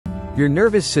Your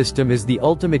nervous system is the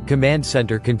ultimate command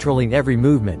center controlling every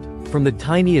movement, from the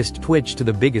tiniest twitch to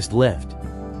the biggest lift.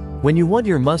 When you want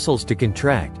your muscles to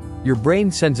contract, your brain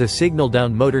sends a signal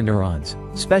down motor neurons,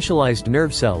 specialized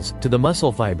nerve cells, to the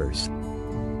muscle fibers.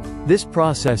 This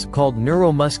process, called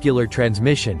neuromuscular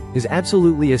transmission, is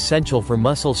absolutely essential for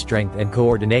muscle strength and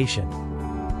coordination.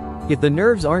 If the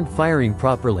nerves aren't firing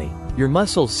properly, your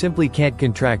muscles simply can't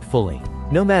contract fully,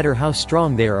 no matter how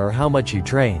strong they are or how much you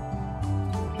train.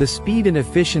 The speed and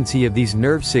efficiency of these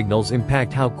nerve signals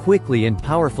impact how quickly and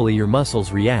powerfully your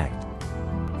muscles react.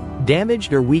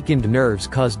 Damaged or weakened nerves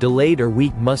cause delayed or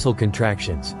weak muscle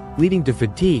contractions, leading to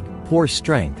fatigue, poor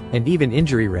strength, and even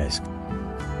injury risk.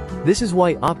 This is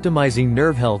why optimizing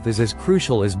nerve health is as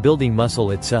crucial as building muscle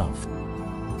itself.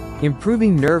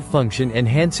 Improving nerve function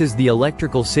enhances the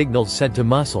electrical signals sent to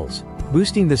muscles,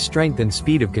 boosting the strength and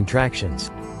speed of contractions.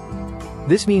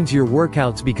 This means your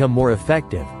workouts become more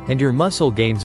effective, and your muscle gains